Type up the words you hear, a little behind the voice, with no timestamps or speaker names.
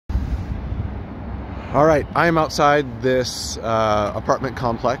All right, I am outside this apartment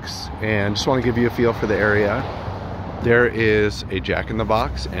complex and just want to give you a feel for the area. There is a Jack in the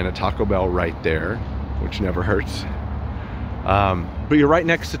Box and a Taco Bell right there, which never hurts. But you're right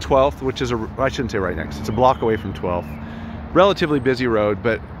next to 12th, which is I shouldn't say right next, it's a block away from 12th. Relatively busy road,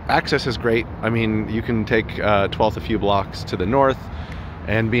 but access is great. I mean, you can take 12th a few blocks to the north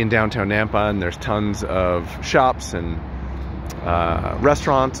and be in downtown Nampa, and there's tons of shops and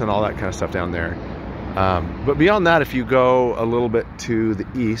restaurants and all that kind of stuff down there. But beyond that, if you go a little bit to the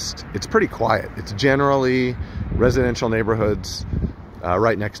east, it's pretty quiet. It's generally residential neighborhoods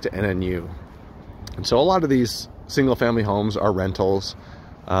right next to NNU. And so a lot of these single family homes are rentals.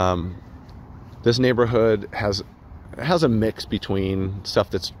 This neighborhood has a mix between stuff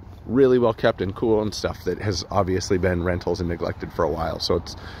that's really well kept and cool and stuff that has obviously been rentals and neglected for a while. So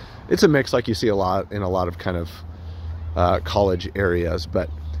it's a mix like you see a lot in a lot of kind of college areas. But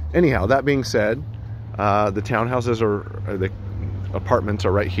anyhow, that being said, the townhouses or the apartments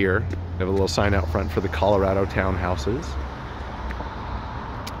are right here. They have a little sign out front for the Colorado townhouses.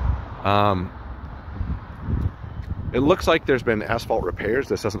 It looks like there's been asphalt repairs.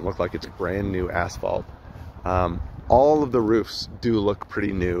 This doesn't look like it's brand new asphalt. All of the roofs do look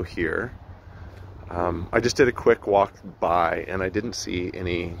pretty new here. I just did a quick walk by and I didn't see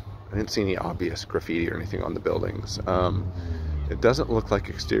any obvious graffiti or anything on the buildings. It doesn't look like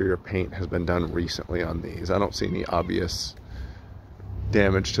exterior paint has been done recently on these. I don't see any obvious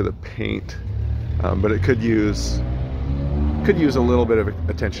damage to the paint, but it could use a little bit of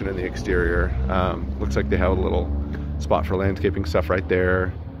attention in the exterior. Looks like they have a little spot for landscaping stuff right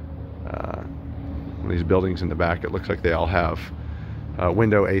there. These buildings in the back, it looks like they all have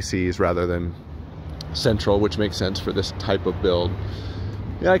window ACs rather than central, which makes sense for this type of build.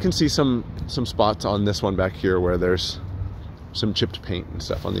 Yeah, I can see some spots on this one back here where there's some chipped paint and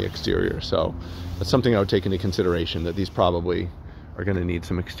stuff on the exterior. So that's something I would take into consideration, that these probably are going to need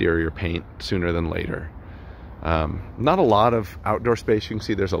some exterior paint sooner than later. Not a lot of outdoor space. You can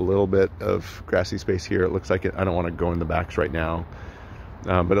see there's a little bit of grassy space here. It looks like I don't want to go in the backs right now,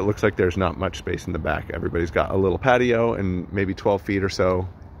 but it looks like there's not much space in the back. Everybody's got a little patio and maybe 12 feet or so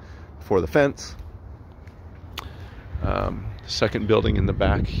for the fence. Second building in the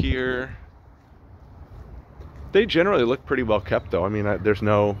back here. They generally look pretty well kept though. I mean, I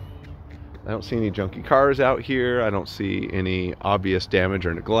don't see any junky cars out here. I don't see any obvious damage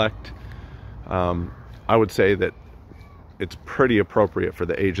or neglect. I would say that it's pretty appropriate for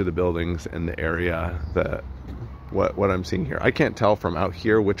the age of the buildings and the area, that what I'm seeing here. I can't tell from out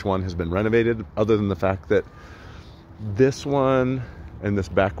here which one has been renovated, other than the fact that this one and this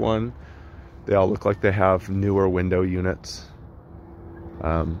back one, they all look like they have newer window units.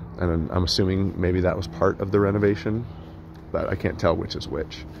 And I'm assuming maybe that was part of the renovation, but I can't tell which is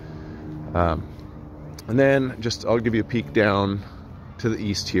which. And then I'll give you a peek down to the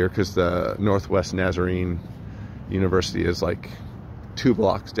east here, because the Northwest Nazarene University is like 2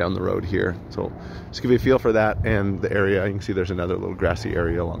 blocks down the road here. So just give you a feel for that and the area. You can see there's another little grassy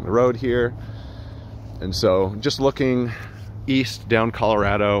area along the road here. And so just looking east down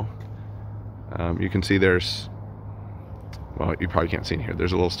Colorado, you can see well, you probably can't see in here.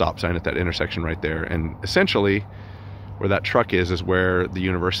 There's a little stop sign at that intersection right there. And essentially where that truck is where the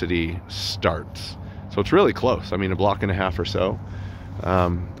university starts. So it's really close. I mean, a block and a half or so.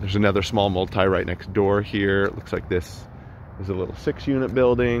 There's another small multi right next door here. It looks like this is a little 6-unit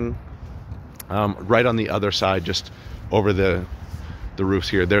building. Right on the other side, just over the roofs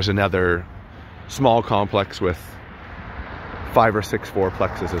here, there's another small complex with 5 or 6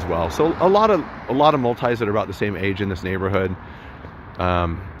 fourplexes as well. So a lot of multis that are about the same age in this neighborhood.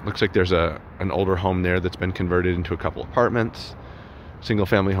 Looks like there's an older home there that's been converted into a couple apartments. Single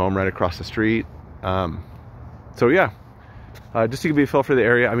family home right across the street. So yeah, just to give you a feel for the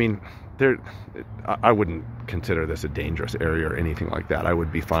area. I mean, I wouldn't consider this a dangerous area or anything like that. I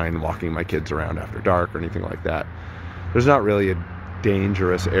would be fine walking my kids around after dark or anything like that. There's not really a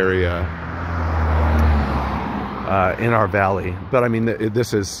dangerous area in our valley, but I mean,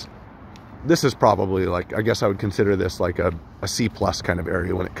 this is probably, like, I guess I would consider this like a C+ kind of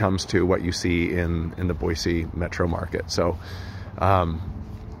area when it comes to what you see in the Boise metro market. So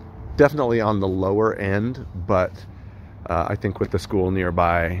definitely on the lower end, but I think with the school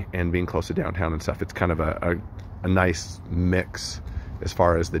nearby and being close to downtown and stuff, it's kind of a nice mix as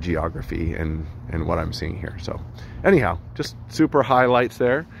far as the geography and what I'm seeing here. So anyhow, just super highlights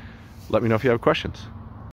there. Let me know if you have questions.